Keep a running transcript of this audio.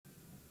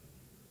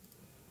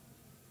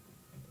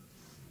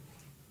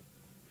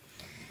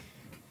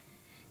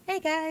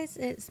guys,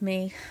 it's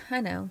me.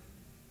 I know.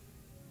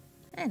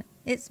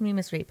 It's me,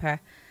 Miss Reaper.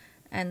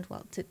 And,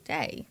 well,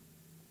 today,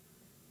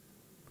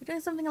 we're doing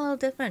something a little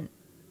different.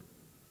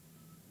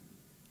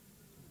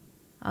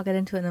 I'll get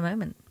into it in a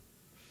moment.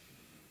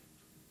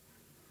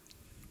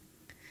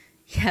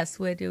 Yes,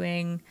 we're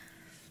doing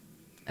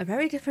a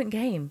very different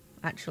game,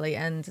 actually,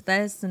 and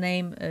there's the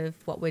name of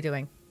what we're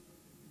doing.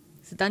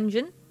 It's a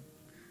dungeon.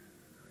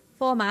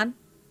 4-man.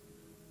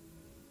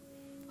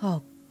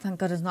 Oh, thank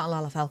God it's not a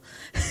Lalafell.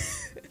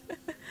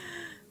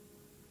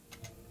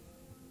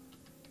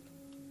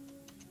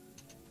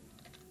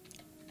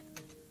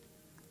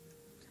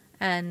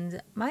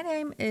 And my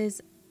name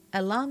is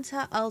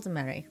Elanta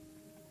Aldermary.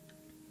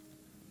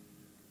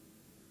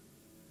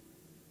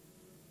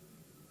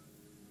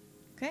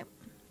 Okay.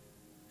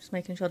 Just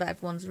making sure that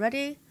everyone's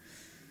ready.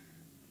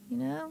 You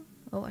know.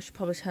 Oh, I should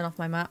probably turn off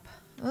my map.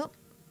 Oh,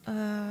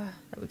 there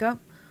we go.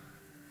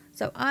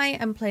 So I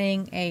am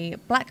playing a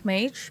Black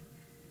Mage,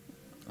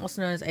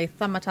 also known as a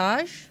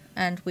Thaumaturge,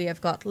 and we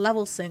have got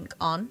level sync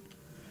on,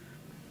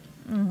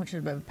 which is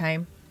a bit of a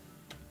pain.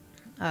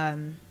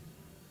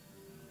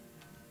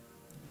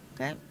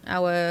 Okay,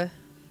 our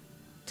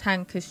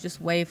tank has just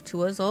waved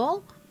to us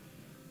all.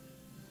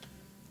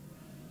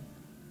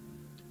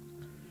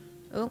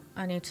 Oh,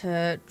 I need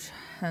to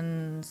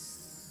transpose.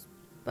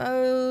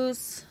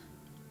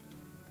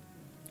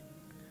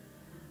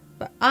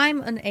 But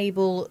I'm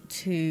unable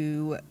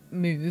to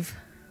move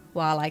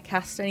while I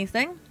cast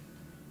anything,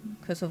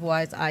 because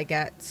otherwise I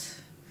get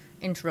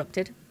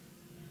interrupted.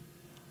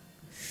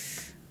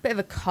 Bit of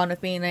a con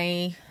of being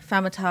a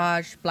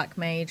Thaumaturge Black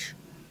Mage.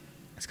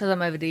 It's because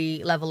I'm over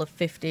the level of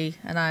 50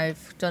 and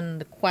I've done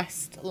the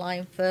quest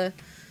line for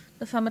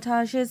the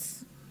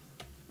Thaumaturges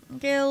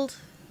guild.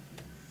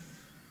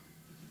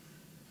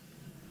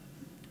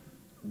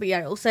 But yeah,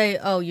 it'll say,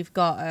 oh, you've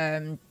got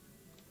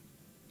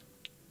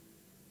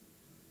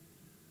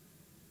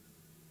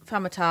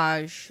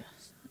Thaumaturge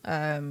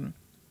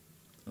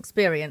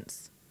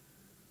experience.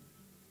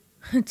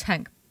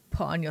 Tank,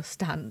 put on your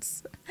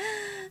stance.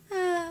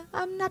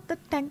 I'm not the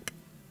tank.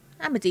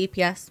 I'm a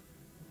DPS.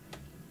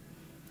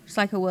 Just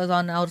like I was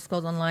on Elder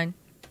Scrolls Online.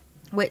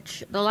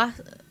 Which,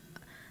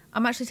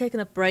 I'm actually taking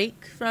a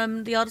break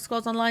from the Elder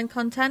Scrolls Online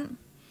content.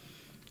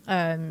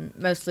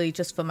 Mostly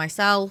just for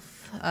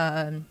myself.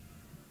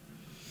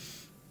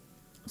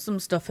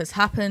 Some stuff has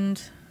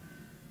happened.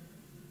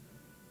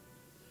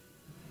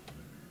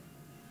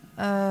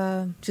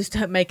 Just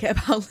don't make it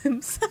about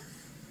limbs.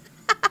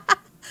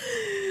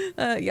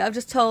 Yeah, I've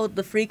just told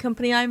the free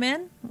company I'm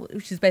in,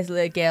 which is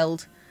basically a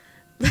guild,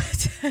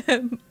 that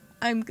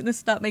I'm going to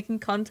start making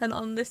content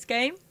on this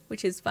game,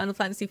 which is Final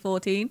Fantasy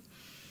XIV,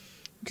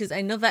 which is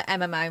another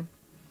MMO,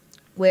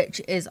 which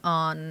is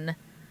on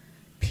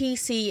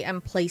PC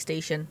and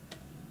PlayStation.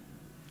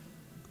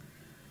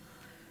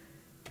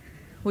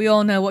 We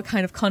all know what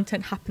kind of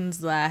content happens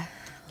there.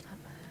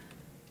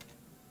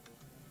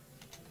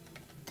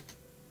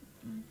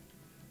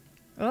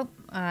 Oh,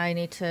 I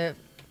need to...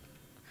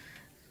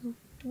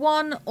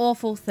 One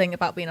awful thing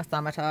about being a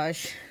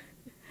Thaumaturge.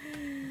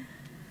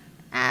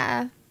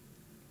 But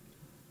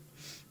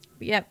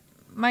yeah,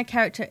 my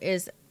character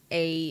is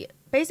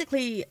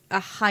basically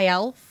a high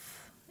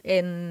elf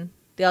in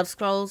the Elder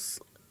Scrolls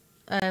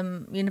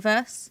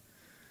universe.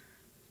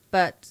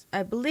 But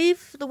I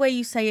believe the way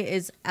you say it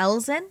is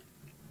Elezen.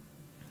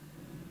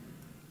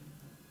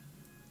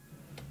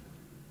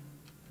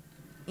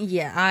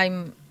 Yeah,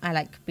 I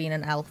like being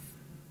an elf.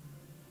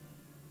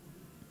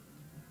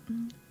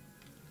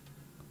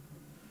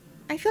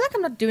 I feel like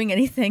I'm not doing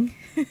anything.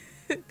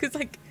 Because,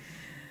 like,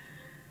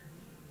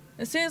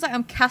 as soon as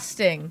I'm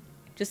casting,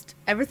 just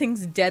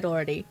everything's dead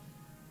already.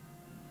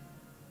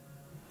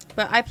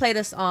 But I play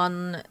this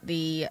on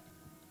the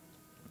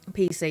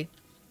PC.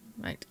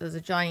 Right, there's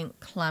a giant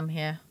clam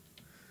here.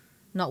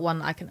 Not one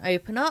that I can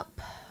open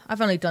up.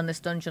 I've only done this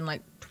dungeon,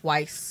 like,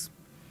 twice.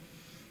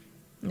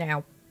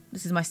 Now,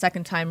 this is my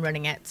second time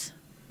running it.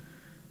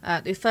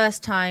 The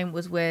first time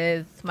was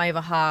with my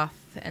other half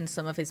and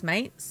some of his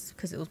mates,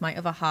 because it was my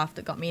other half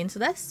that got me into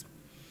this.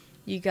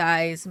 You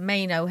guys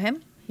may know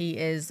him. He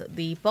is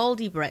the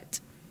Baldy Brit.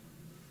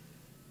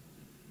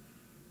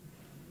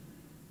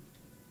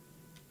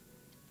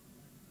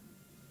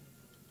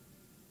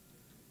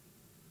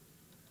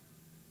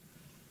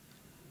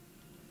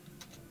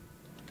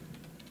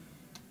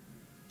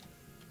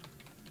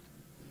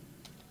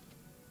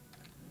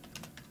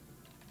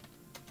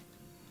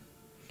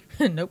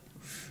 Nope.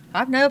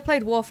 I've never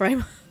played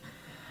Warframe.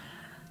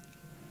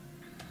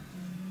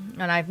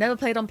 And I've never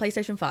played on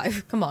PlayStation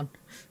 5. Come on.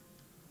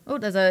 Oh,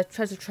 there's a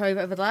treasure trove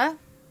over there.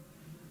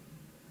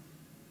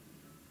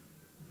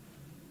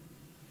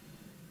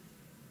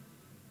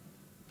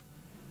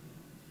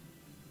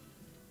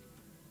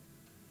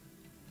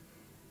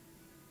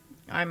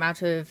 I'm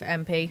out of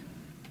MP,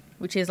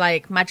 which is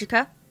like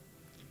Magicka.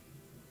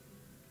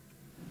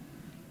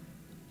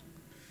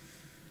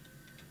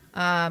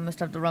 Must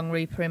have the wrong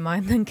Reaper in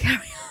mind, then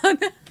carry on.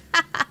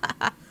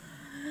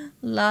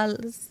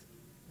 Lulz.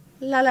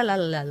 La la la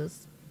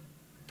lulz.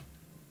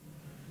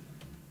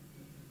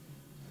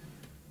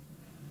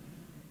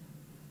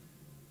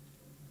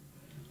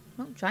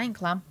 giant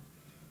clam.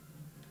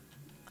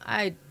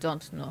 I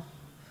don't know.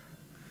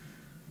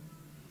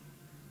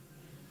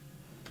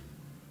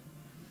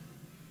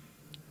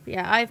 But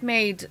yeah, I've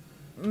made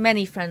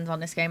many friends on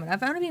this game, and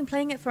I've only been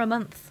playing it for a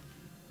month.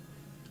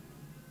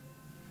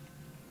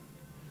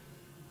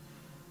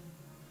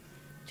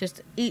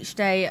 Just each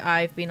day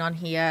I've been on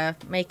here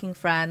making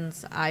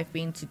friends. I've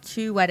been to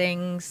 2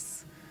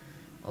 weddings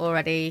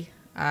already.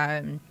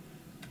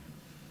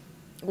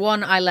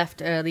 One I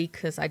left early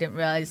because I didn't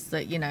realise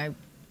that, you know,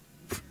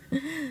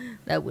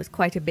 there was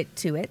quite a bit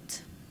to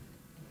it.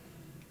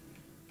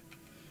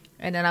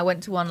 And then I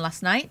went to one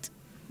last night,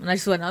 and I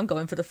just went, I'm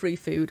going for the free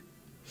food.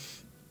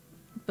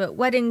 But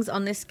weddings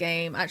on this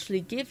game actually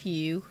give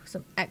you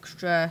some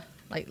extra,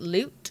 like,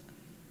 loot.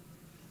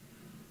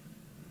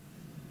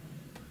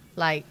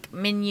 Like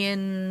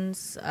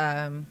minions,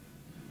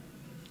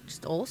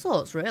 just all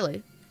sorts,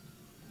 really.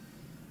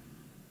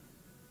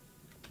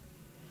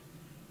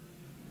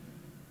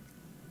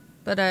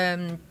 But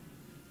the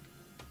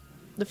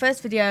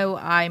first video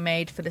I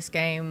made for this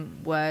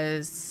game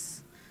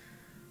was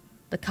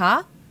the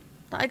car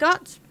that I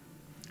got.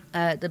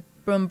 The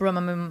Brum Brum,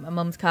 my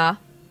mum's car.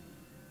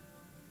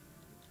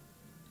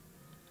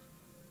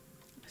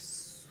 I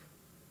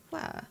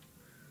swear.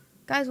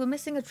 Guys, we're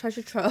missing a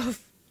treasure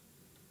trove.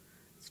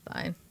 It's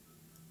fine.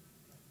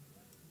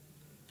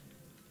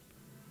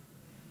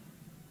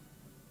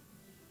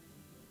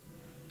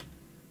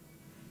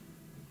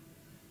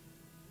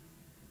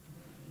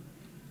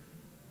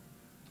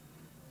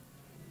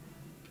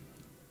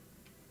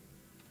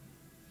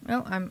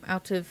 Oh, I'm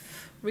out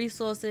of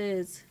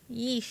resources.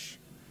 Yeesh.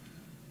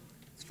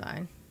 It's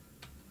fine.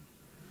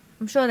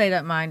 I'm sure they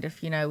don't mind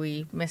if, you know,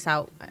 we miss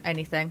out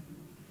anything.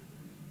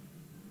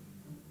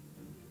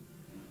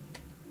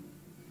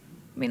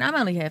 I mean, I'm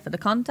only here for the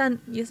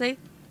content, you see.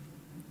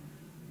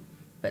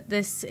 But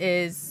this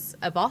is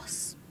a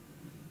boss.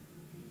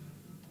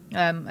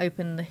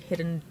 Open the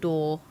hidden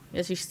door.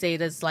 As you see,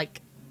 there's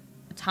like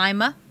a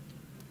timer.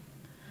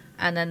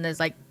 And then there's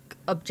like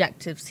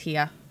objectives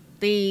here.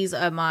 These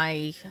are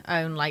my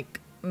own like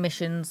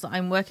missions that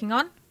I'm working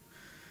on.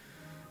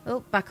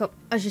 Oh, back up.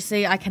 As you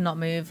see, I cannot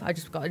move. I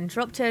just got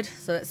interrupted.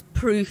 So that's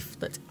proof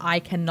that I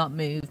cannot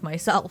move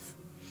myself.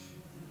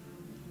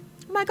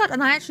 Oh my god,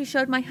 and I actually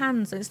showed my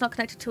hands and it's not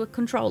connected to a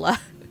controller.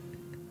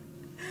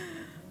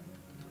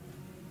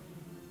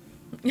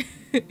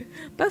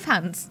 Both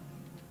hands.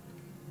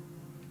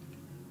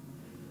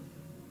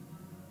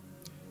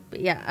 But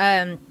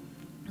yeah,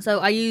 so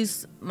I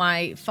use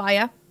my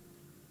fire.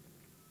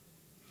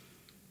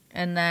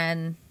 And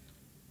then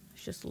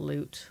it's just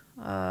loot.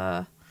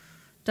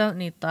 Don't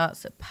need that,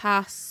 so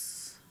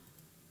pass.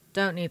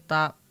 Don't need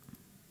that.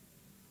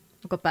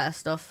 I've got better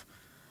stuff.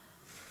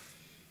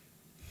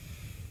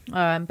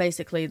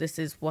 Basically, this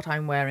is what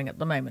I'm wearing at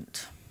the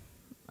moment.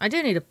 I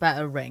do need a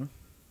better ring.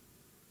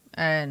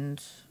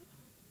 And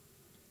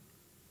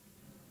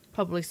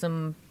probably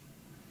some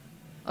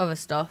other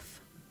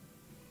stuff.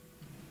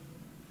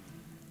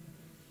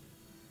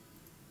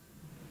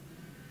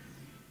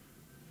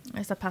 I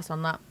guess I pass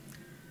on that.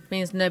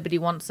 Means nobody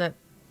wants it.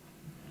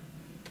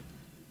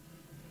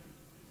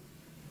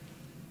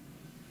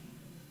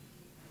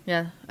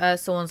 Yeah,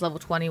 someone's level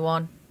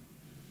 21.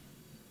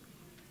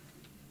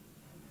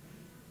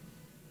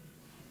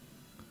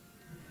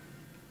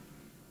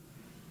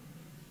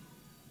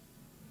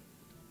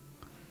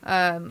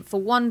 For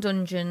one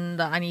dungeon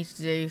that I need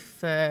to do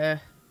for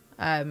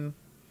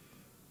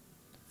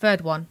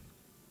third one,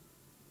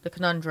 the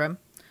conundrum,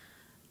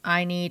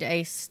 I need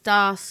a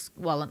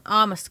an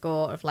armor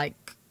score of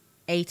like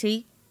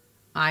 80.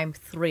 I'm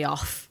 3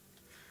 off.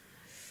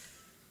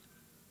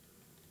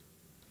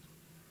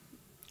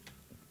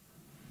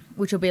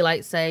 Which will be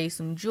like, say,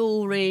 some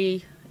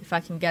jewelry, if I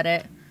can get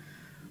it.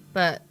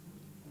 But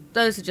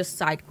those are just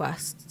side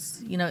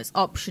quests. You know, it's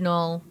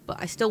optional,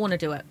 but I still want to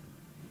do it.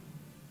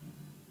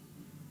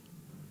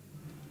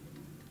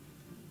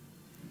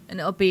 And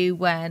it'll be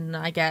when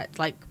I get,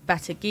 like,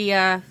 better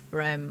gear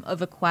from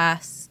other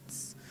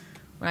quests.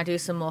 When I do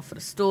some more for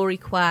the story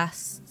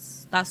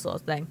quests. That sort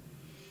of thing.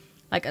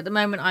 Like, at the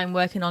moment, I'm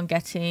working on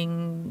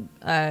getting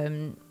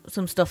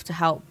some stuff to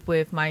help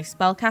with my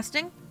spell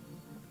casting.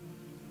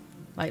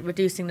 Like,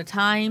 reducing the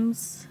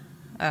times.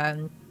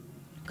 Because,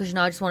 you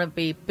know, I just want to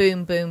be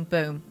boom, boom,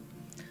 boom.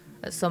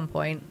 At some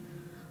point.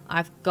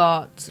 I've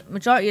got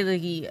majority of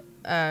the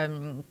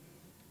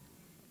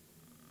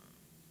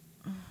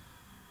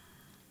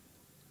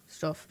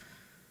stuff.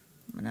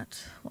 A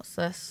minute. What's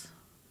this?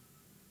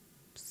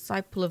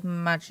 Disciple of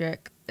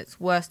Magic. It's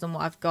worse than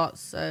what I've got,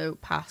 so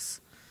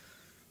pass.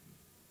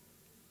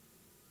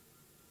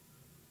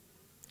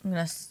 I'm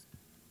going to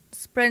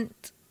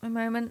sprint a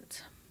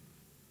moment.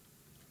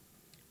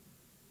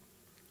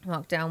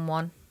 Mark down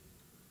 1.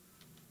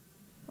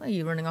 Where are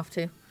you running off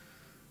to?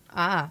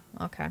 Ah,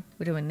 okay.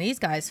 We're doing these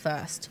guys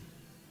first.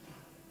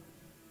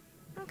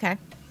 Okay.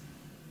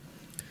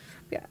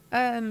 Yeah,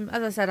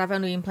 as I said, I've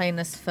only been playing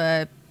this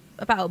for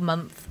about a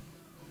month.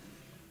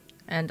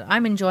 And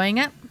I'm enjoying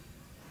it.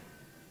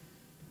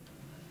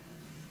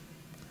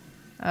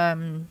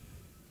 I've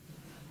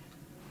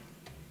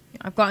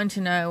gotten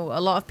to know a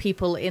lot of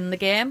people in the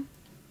game.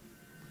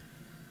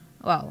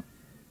 Well,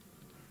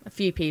 a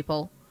few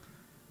people.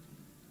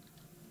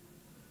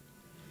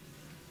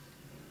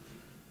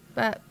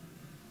 But,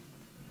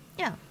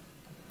 yeah.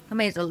 I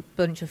made a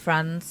bunch of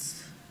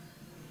friends.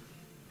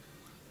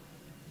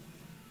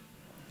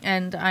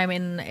 And I'm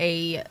in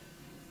a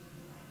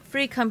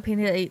free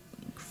company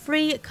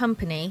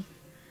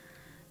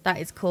that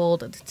is called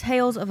The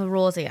Tales of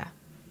Eorzea.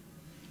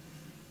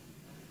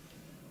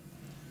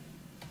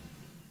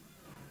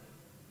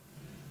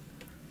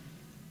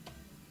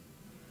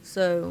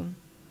 So,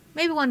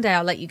 maybe one day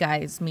I'll let you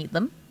guys meet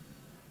them.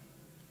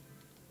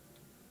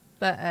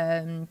 But,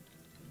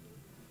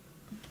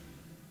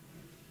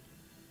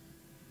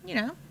 you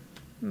know,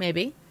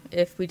 maybe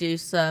if we do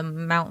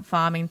some mount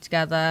farming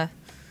together.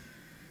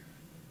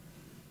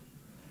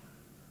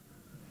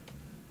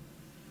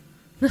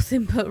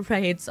 Nothing but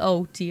raids.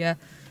 Oh dear.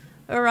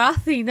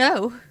 Arathi,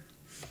 no.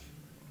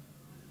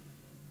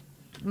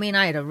 I mean,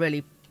 I had a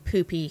really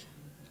poopy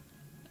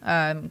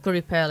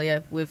group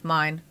earlier with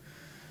mine.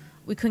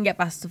 We couldn't get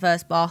past the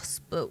first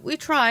boss, but we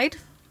tried.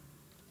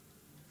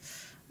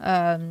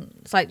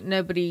 It's like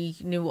nobody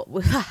knew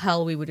what the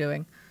hell we were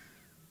doing.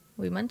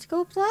 Were we meant to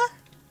go up there?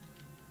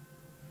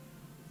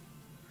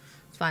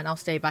 It's fine, I'll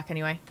stay back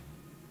anyway.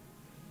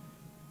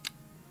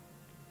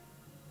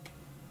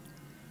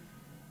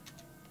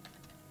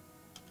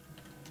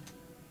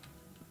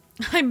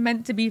 I'm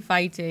meant to be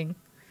fighting.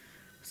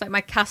 It's like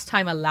my cast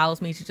time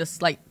allows me to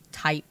just like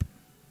type.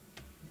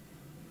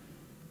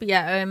 But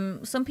yeah,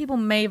 some people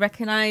may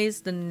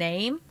recognize the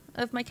name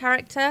of my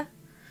character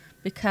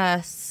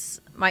because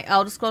my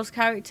Elder Scrolls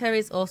character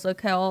is also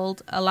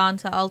called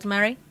Alanta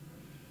Aldmeri.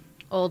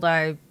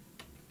 Although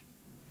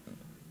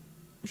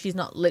she's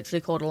not literally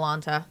called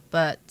Alanta,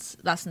 but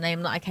that's the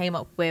name that I came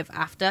up with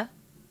after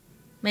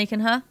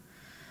making her.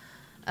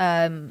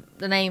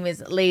 The name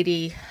is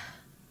Lady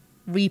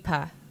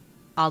Reaper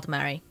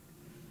Aldmeri.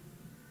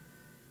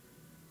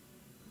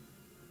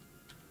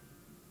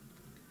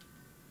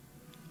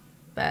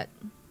 But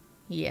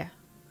yeah,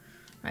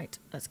 right,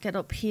 let's get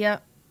up here.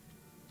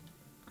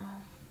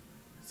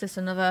 Is this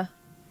another?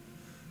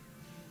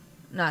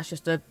 No, it's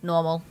just a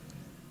normal.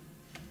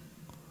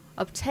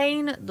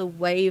 Obtain the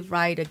Wave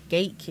Rider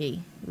Gate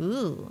Key.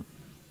 Ooh.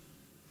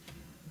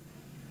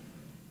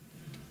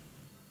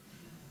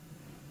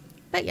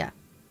 But yeah.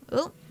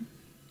 Oh,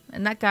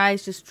 and that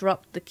guy's just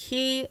dropped the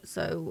key,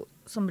 so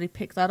somebody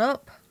pick that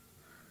up.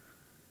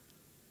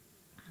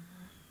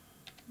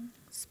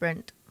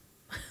 Sprint.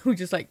 We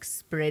just like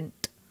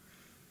sprint.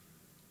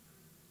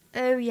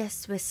 Oh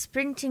yes, we're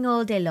sprinting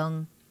all day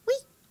long. Whee!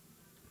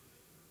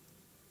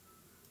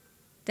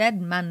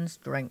 Dead man's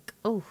drink.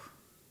 Oh.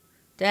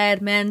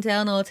 Dead men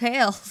tell no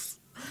tales.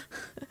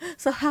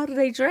 So how do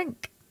they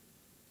drink?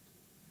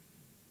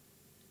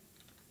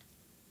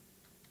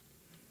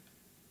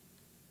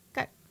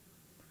 Okay.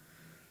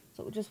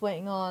 So we're just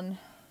waiting on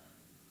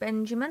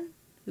Benjamin,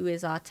 who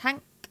is our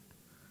tank.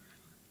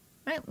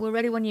 Right, we're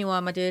ready when you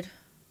are, my dude.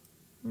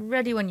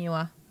 Ready when you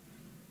are.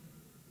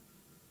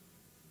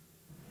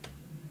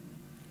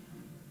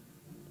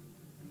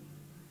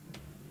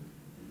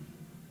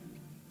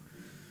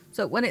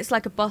 So when it's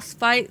like a boss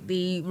fight,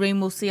 the room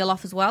will seal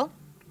off as well.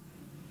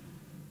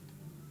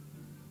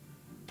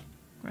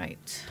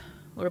 Right.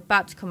 We're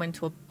about to come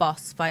into a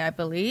boss fight, I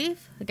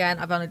believe. Again,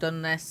 I've only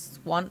done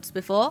this once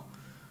before.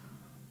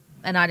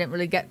 And I didn't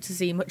really get to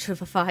see much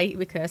of a fight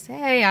because,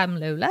 hey, I'm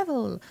low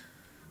level.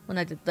 When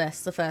I did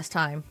this the first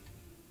time.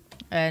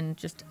 And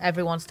just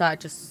everyone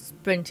started just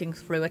sprinting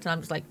through it. And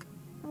I'm just like,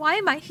 why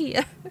am I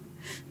here?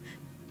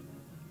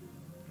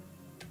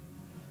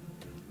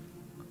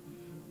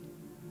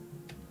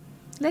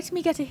 Let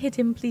me get a hit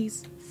in,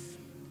 please.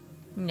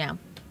 No.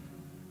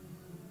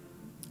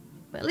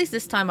 But at least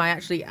this time I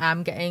actually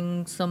am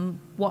getting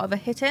somewhat of a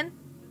hit in.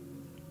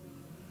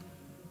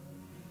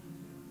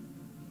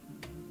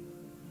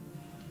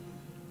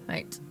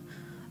 Right.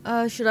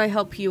 Should I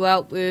help you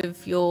out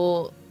with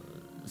your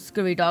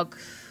scurry dog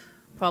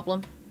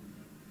problem?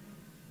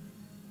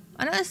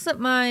 I noticed that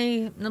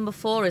my number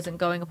 4 isn't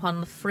going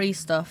upon the free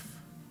stuff.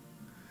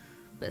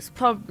 But it's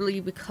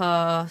probably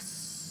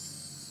because...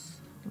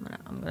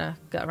 I'm gonna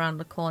get around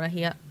the corner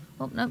here.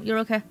 Oh, no, you're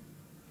okay.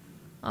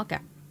 Okay.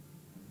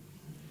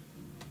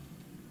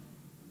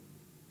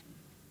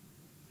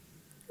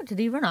 Oh, did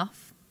he run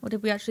off? Or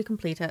did we actually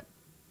complete it?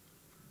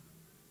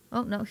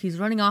 Oh, no, he's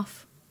running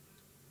off.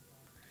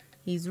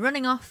 He's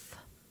running off.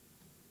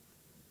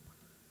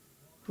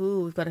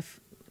 Ooh, we've got to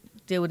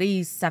deal with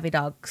these savvy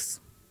dogs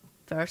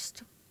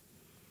first.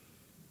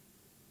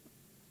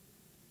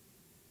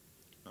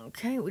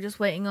 Okay, we're just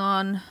waiting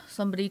on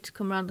somebody to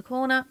come around the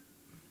corner.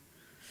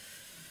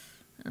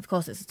 And of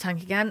course, it's a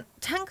tank again.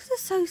 Tanks are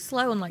so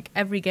slow in like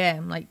every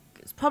game. Like,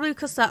 it's probably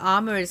because their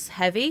armor is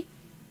heavy.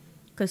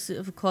 Because,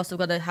 of course, they've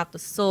got to have the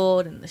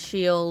sword and the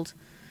shield.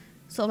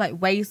 Sort of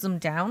like weighs them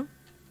down.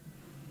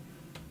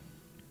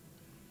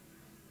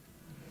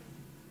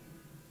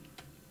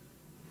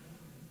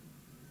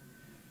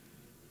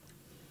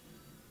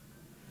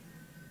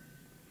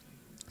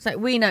 So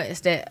we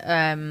noticed it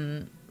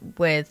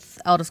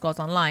with Elder Scrolls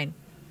Online.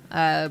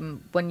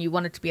 When you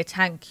wanted to be a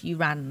tank, you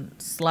ran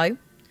slow.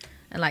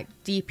 And like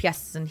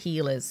DPS and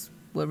healers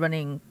were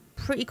running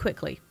pretty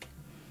quickly.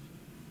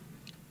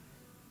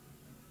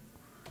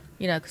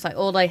 You know, because like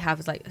all they have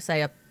is like,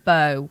 say, a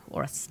bow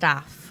or a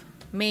staff.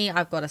 Me,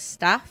 I've got a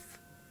staff.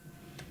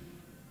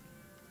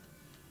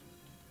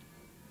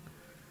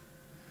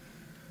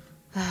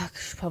 I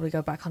should probably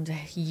go back onto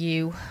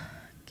you.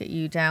 Get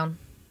you down.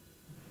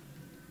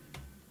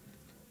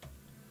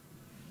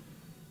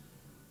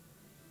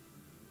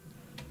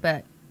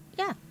 But,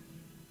 yeah.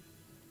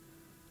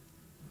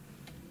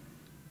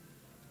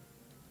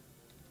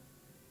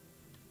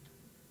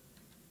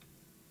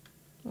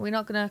 We're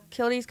not going to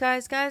kill these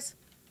guys?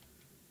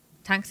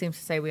 Tank seems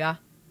to say we are.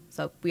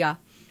 So, we are.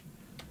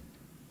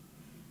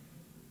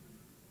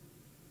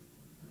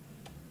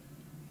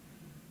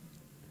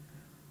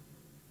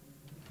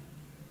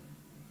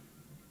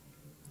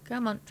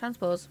 Come on,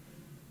 transpose.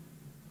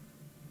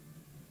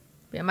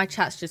 Yeah, my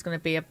chat's just going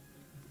to be a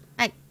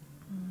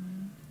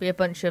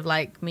bunch of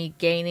like me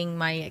gaining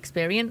my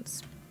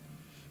experience.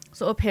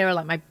 So up here are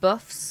like my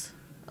buffs.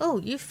 Oh,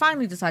 you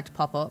finally decided to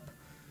pop up.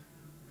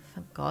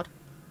 Thank God.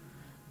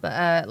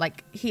 But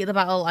like heat of the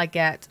battle, I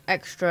get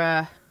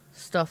extra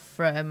stuff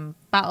from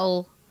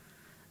battle.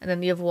 And then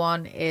the other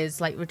one is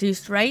like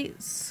reduced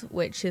rates,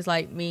 which is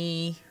like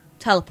me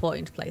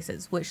teleporting to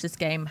places, which this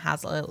game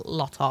has a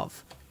lot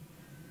of.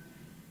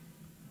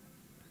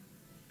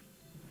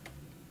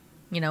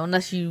 You know,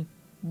 unless you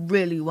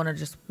really want to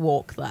just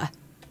walk there.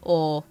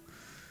 Or,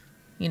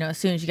 you know, as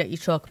soon as you get your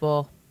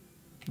chocobo,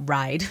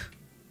 ride.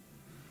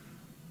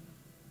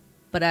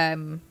 But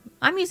I'm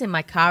using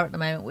my car at the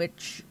moment,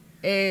 which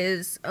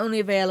is only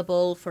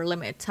available for a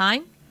limited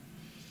time.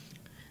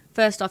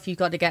 First off, you've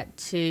got to get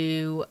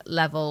to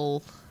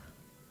level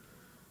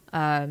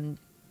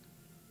 50.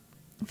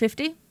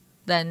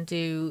 Then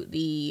do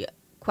the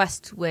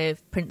quest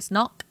with Prince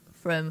Nock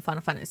from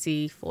Final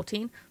Fantasy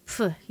XIV.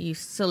 Phew, you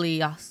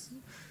silly ass.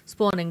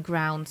 Spawning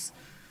grounds.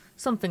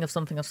 Something of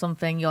something of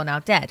something. You're now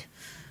dead.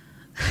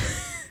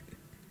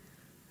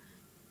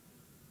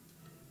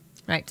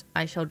 Right,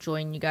 I shall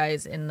join you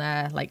guys in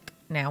there, like,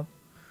 now.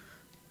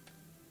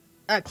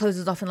 That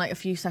closes off in, like, a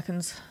few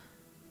seconds.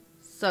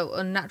 So,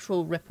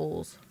 unnatural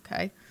ripples.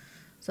 Okay.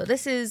 So,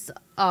 this is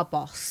our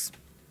boss.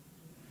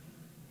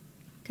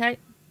 Okay.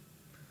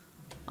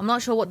 I'm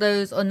not sure what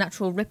those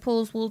unnatural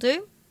ripples will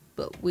do,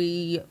 but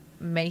we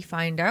may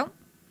find out.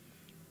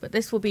 But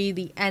this will be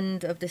the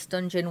end of this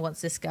dungeon once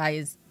this guy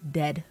is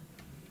dead.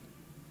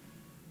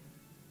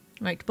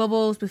 Right,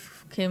 bubbles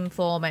begin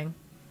forming.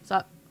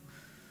 So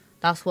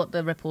that's what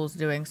the ripples are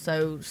doing.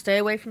 So stay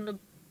away from the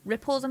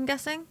ripples, I'm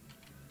guessing.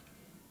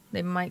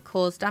 They might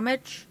cause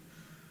damage.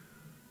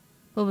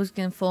 Bubbles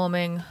begin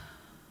forming.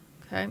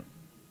 Okay.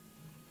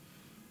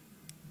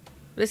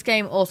 This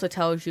game also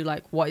tells you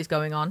like what is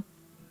going on.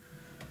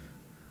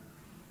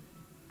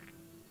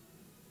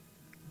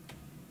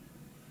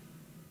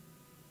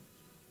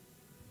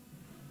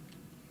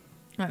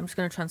 Right, I'm just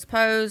going to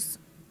transpose.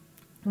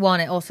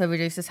 One, it also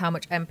reduces how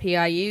much MP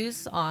I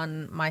use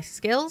on my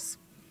skills.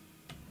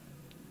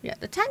 Yeah,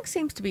 the tank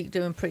seems to be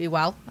doing pretty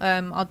well.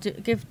 I'll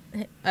give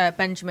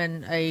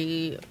Benjamin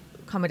a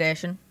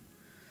accommodation.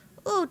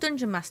 Oh,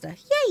 Dungeon Master.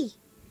 Yay!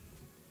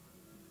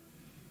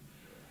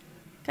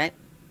 Okay.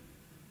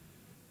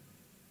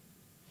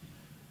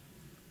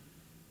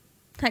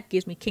 That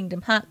gives me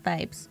Kingdom Heart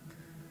vibes.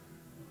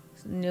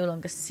 It's no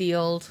longer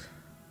sealed.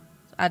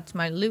 Add to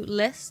my loot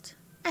list.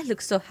 I look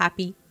so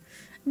happy.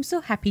 I'm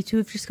so happy to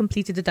have just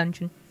completed a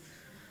dungeon.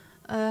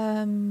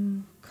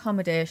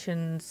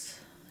 Accommodations.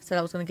 I said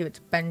I was going to give it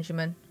to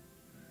Benjamin.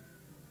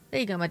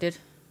 There you go, my dude.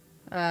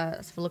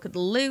 Let's have a look at the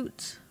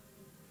loot.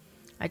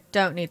 I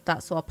don't need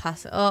that, so I'll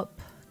pass it up.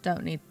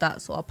 Don't need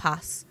that, so I'll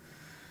pass.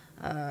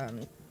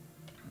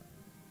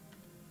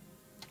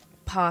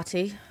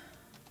 Party.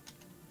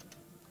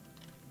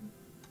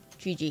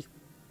 GG.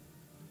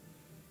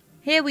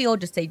 Here we all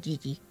just say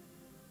GG.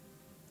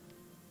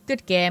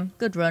 Good game,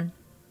 good run.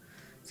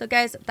 So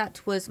guys,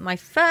 that was my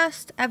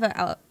first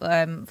ever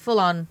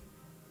full-on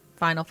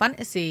Final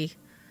Fantasy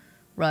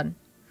run.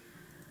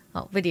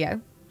 Well, video.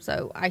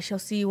 So I shall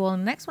see you all in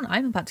the next one.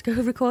 I'm about to go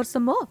record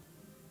some more.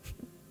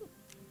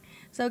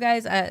 So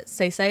guys,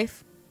 stay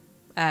safe.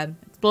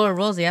 Explore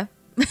Eorzea.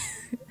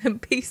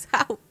 And peace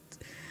out.